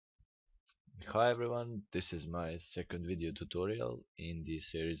Hi everyone, this is my second video tutorial in the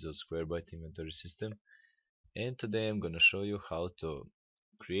series of Squarebite Inventory system, and today I'm gonna show you how to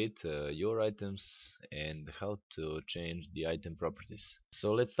create your items and how to change the item properties.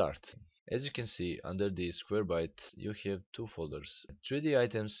 So let's start. As you can see, under the Squarebite you have two folders. 3D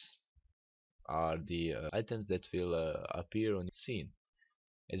items are the items that will appear on the scene.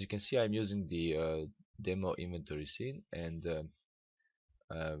 As you can see, I'm using the demo inventory scene, and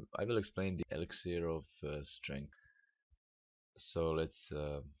I will explain the elixir of strength. So let's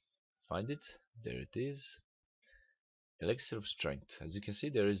find it. There it is. Elixir of strength. As you can see,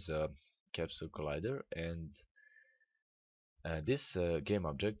 there is a capsule collider, and this game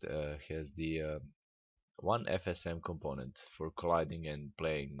object has the one FSM component for colliding and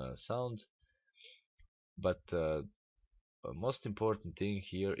playing sound. But most important thing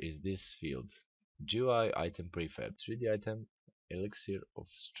here is this field, GUI item prefab, 3D item elixir of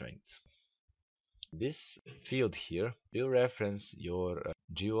strength. This field here will reference your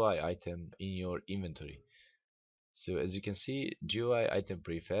GUI item in your inventory. So as you can see, GUI item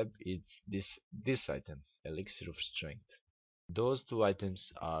prefab is this item, elixir of strength. Those two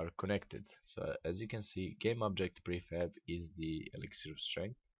items are connected. So as you can see, game object prefab is the elixir of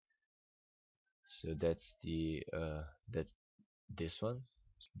strength. So that's this one.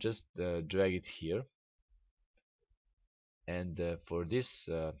 Just drag it here, and for this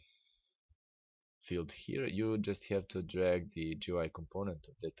field here, you just have to drag the GUI component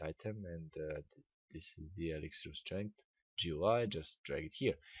of that item, and this is the elixir of strength GUI. Just drag it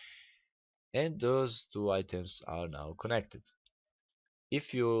here, and those two items are now connected.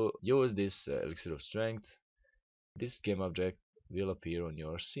 If you use this elixir of strength, this game object will appear on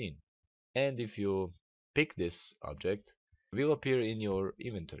your scene, and if you pick this object, it will appear in your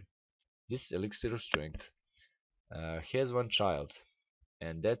inventory. This elixir of strength has one child,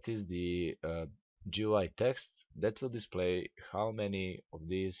 and that is the GUI text that will display how many of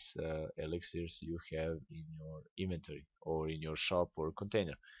these elixirs you have in your inventory or in your shop or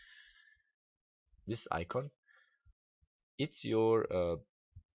container. This icon, it's your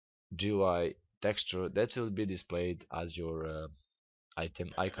GUI texture that will be displayed as your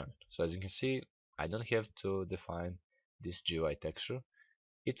item icon. So as you can see, I don't have to define this GUI texture.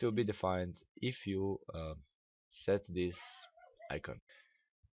 It will be defined if you set this icon.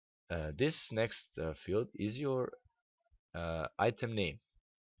 This next field is your item name,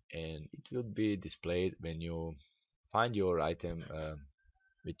 and it will be displayed when you find your item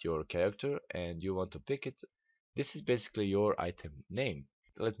with your character and you want to pick it. This is basically your item name.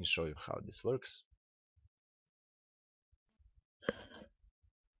 Let me show you how this works.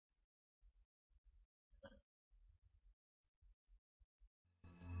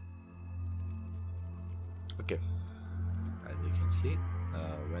 Okay, as you can see,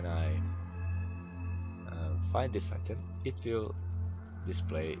 when I find this item, it will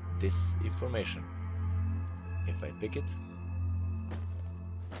display this information. If I pick it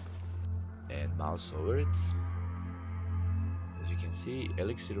and mouse over it, as you can see,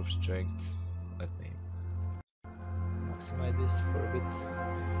 elixir of strength. Let me maximize this for a bit.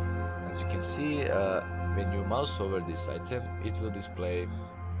 As you can see, when you mouse over this item, it will display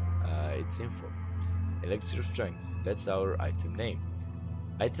its info. Elixir of strength, that's our item name.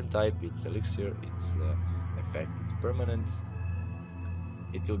 Item type, it's elixir. Its effect, it's permanent.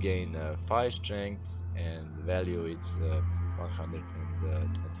 It will gain 5 strength, and value it's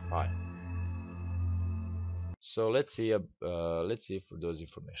 125. So let's see for those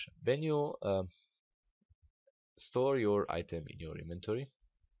information. When you store your item in your inventory,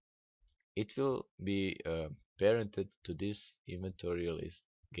 it will be parented to this inventory list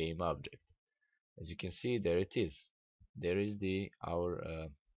game object. As you can see, there it is. There is our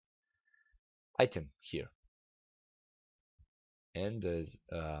item here, and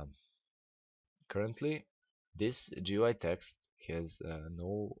currently this GUI text has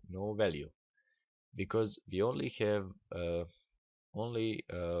no value, because we only have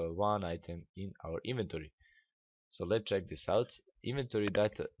one item in our inventory. So let's check this out. Inventory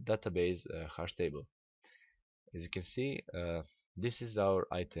database hash table. As you can see, this is our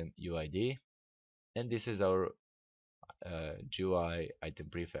item UID, and this is our GUI item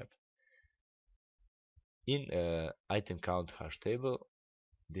prefab. In item count hash table,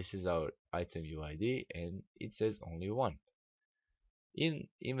 this is our item UID, and it says only 1. In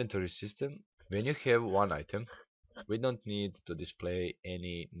inventory system, when you have one item, we don't need to display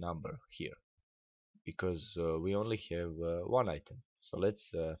any number here, because we only have one item. So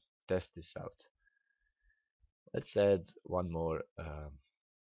let's test this out. Let's add one more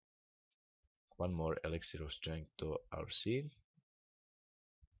elixir of strength to our scene.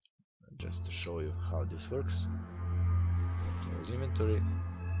 just to show you how this works. Close inventory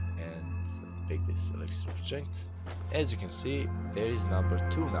and pick this elixir of strength. As you can see, there is number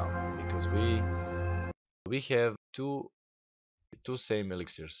 2 now, because we have two same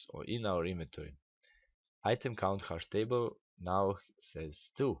elixirs in our inventory. Item count hash table now says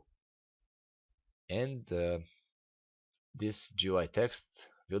 2, and this GUI text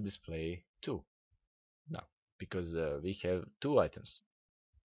will display 2 now, because we have 2 items.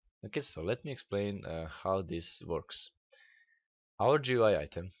 Okay, so let me explain how this works. Our GUI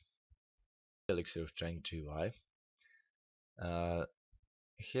item, elixir of strength GUI,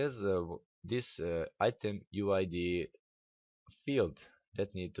 has this item UID field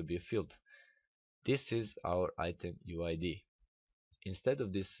that need to be filled. This is our item UID. Instead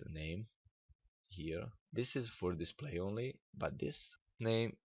of this name here, this is for display only, but this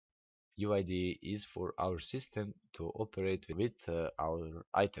name UID is for our system to operate with our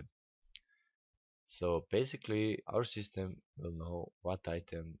item. So basically our system will know what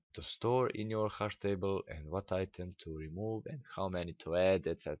item to store in your hash table and what item to remove and how many to add,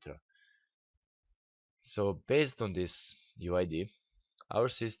 etc. So based on this UID, our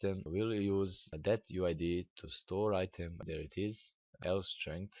system will use that UID to store item. There it is, L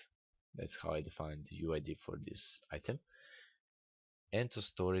strength. That's how I define the UID for this item, and to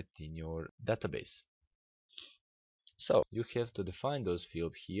store it in your database. So you have to define those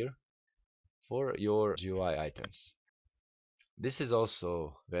fields here for your GUI items. This is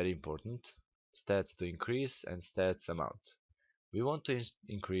also very important. Stats to increase and stats amount. We want to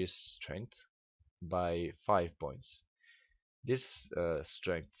increase strength by 5 points. This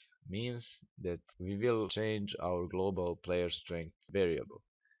strength means that we will change our global player strength variable,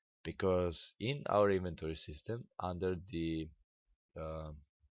 because in our inventory system under the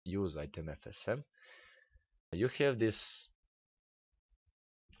use item FSM, you have this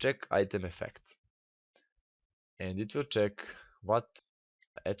check item effect, and it will check what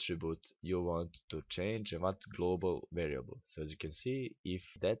attribute you want to change and what global variable. So as you can see, if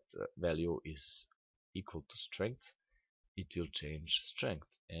that value is equal to strength, it will change strength,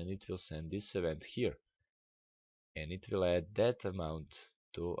 and it will send this event here, and it will add that amount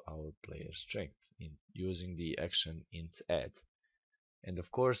to our player strength using the action int add. And of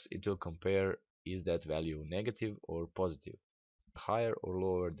course it will compare, is that value negative or positive, higher or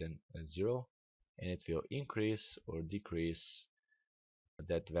lower than 0, and it will increase or decrease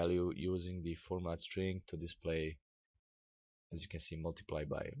that value using the format string to display, as you can see, multiply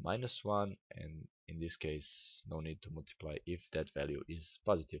by -1, and in this case no need to multiply if that value is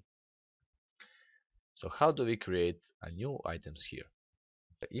positive. So how do we create a new items here?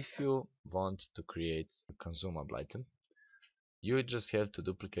 If you want to create a consumable item, you just have to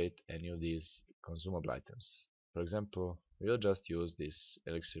duplicate any of these consumable items. For example, we'll just use this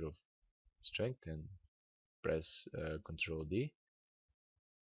elixir of strength and press Ctrl D,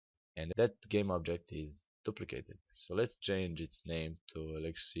 and that game object is duplicated. So let's change its name to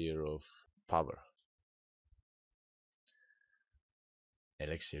elixir of power.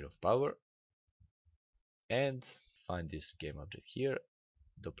 Elixir of power, and find this game object here,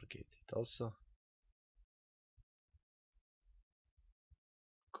 duplicate it also,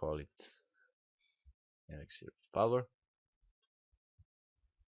 call it elixir of power,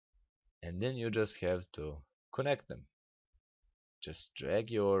 and then you just have to connect them. Just drag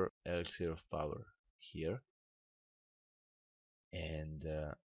your elixir of power here, and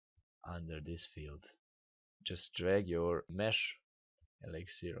under this field just drag your mesh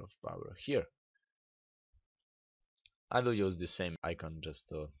elixir of power here. I will use the same icon just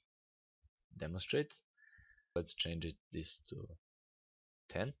to demonstrate. Let's change this to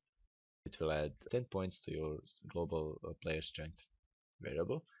 10. It will add 10 points to your global player strength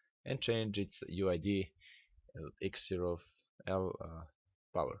variable, and change its UID elixir of L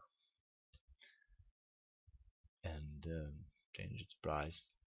power, and change its price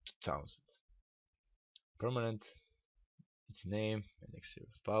to 1000. Permanent, its name elixir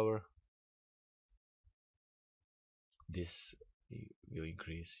of power. This will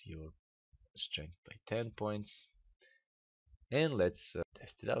increase your strength by 10 points, and let's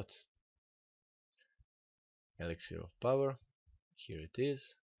test it out. Elixir of power, here it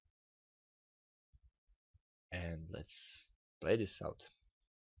is, and let's play this out.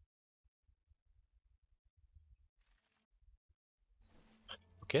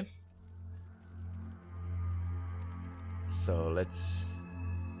 Okay, so let's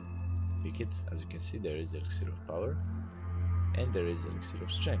pick it. As you can see, there is elixir of power and there is elixir of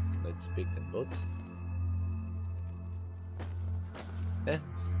strength. Let's pick them both, and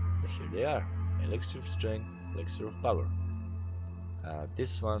here they are, elixir of strength, elixir of power.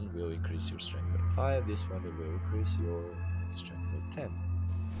 This one will increase your strength by 5, this one will increase your strength by 10.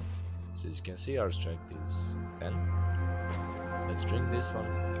 So as you can see, our strength is 10. Let's drink this one.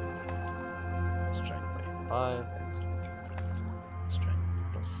 Strength by 5 and strength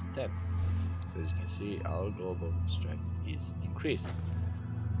plus 10. So as you can see, our global strength is increased.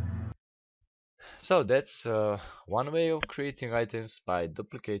 So that's one way of creating items by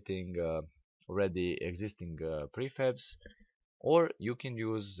duplicating already existing prefabs, or you can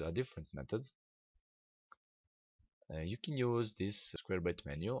use a different method. You can use this Squarebite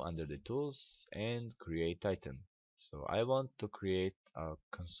menu under the tools and create item. So I want to create a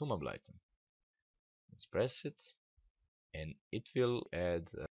consumable item. Let's press it and it will add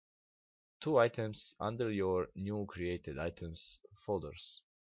 2 items under your new created items folders.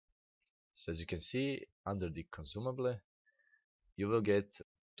 So as you can see, under the consumable you will get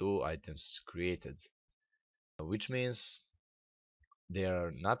 2 items created, which means they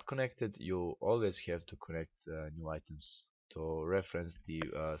are not connected. You always have to connect new items to reference the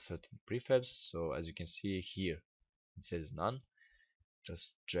certain prefabs. So as you can see here, it says none.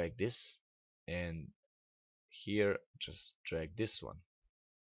 Just drag this, and here just drag this one,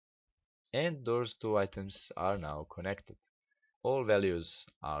 and those 2 items are now connected. All values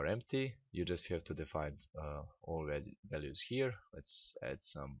are empty. You just have to define all values here. Let's add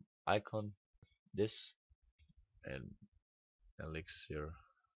some icon, this, and elixir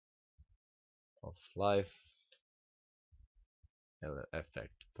of life,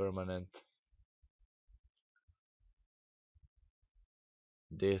 effect permanent.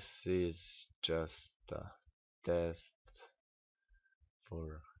 This is just a test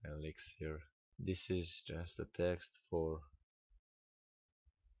for elixir. This is just a text for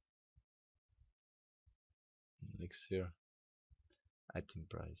elixir. Item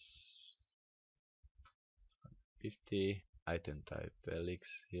price 50. Item type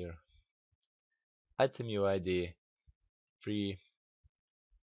elixir. Item UID free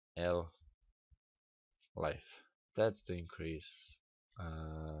L life. That's to increase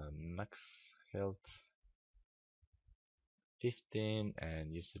max health 15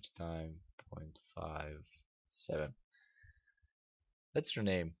 and usage time 0.57. Let's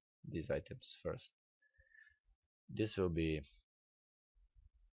rename these items first. This will be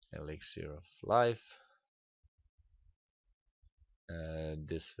elixir of life.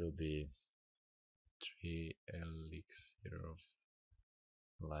 This will be 3 elixir of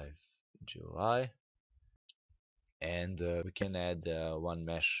life July. And we can add one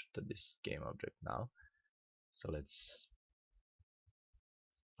mesh to this game object now. So let's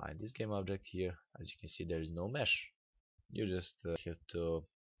find this game object here. As you can see, there is no mesh. You just have to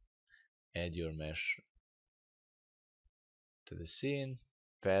add your mesh to the scene,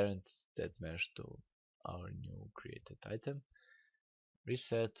 parent that mesh to our new created item,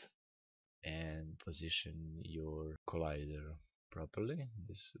 reset, and position your collider properly.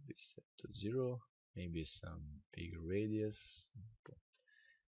 This should be set to 0, maybe some bigger radius,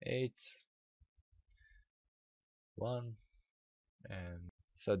 8, 1, and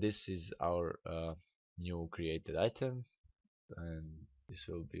so this is our new created item, and this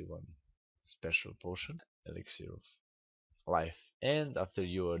will be one special potion, elixir of life. And after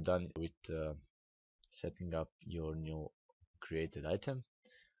you are done with setting up your new created item,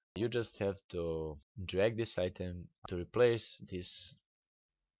 you just have to drag this item to replace this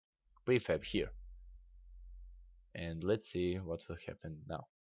prefab here, and let's see what will happen now.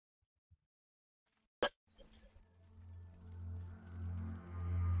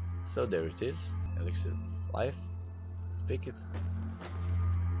 So there it is, elixir of life. Let's pick it.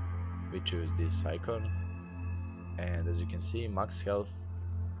 We choose this icon, and as you can see, max health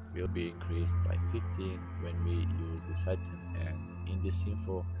will be increased by 15 when we use this item. And in this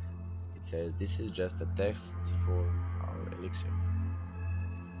info it says this is just a text for our elixir.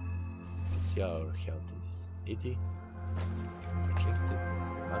 You can see our health is 80. Clicked it,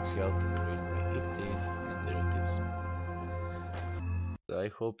 max health increased by 15, and there it is. So I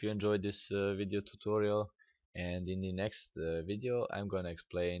hope you enjoyed this video tutorial, and in the next video I'm gonna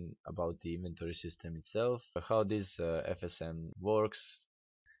explain about the inventory system itself, how this FSM works,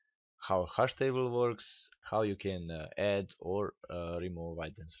 how hash table works, how you can add or remove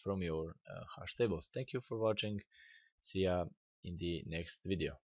items from your hash tables. Thank you for watching. See ya in the next video.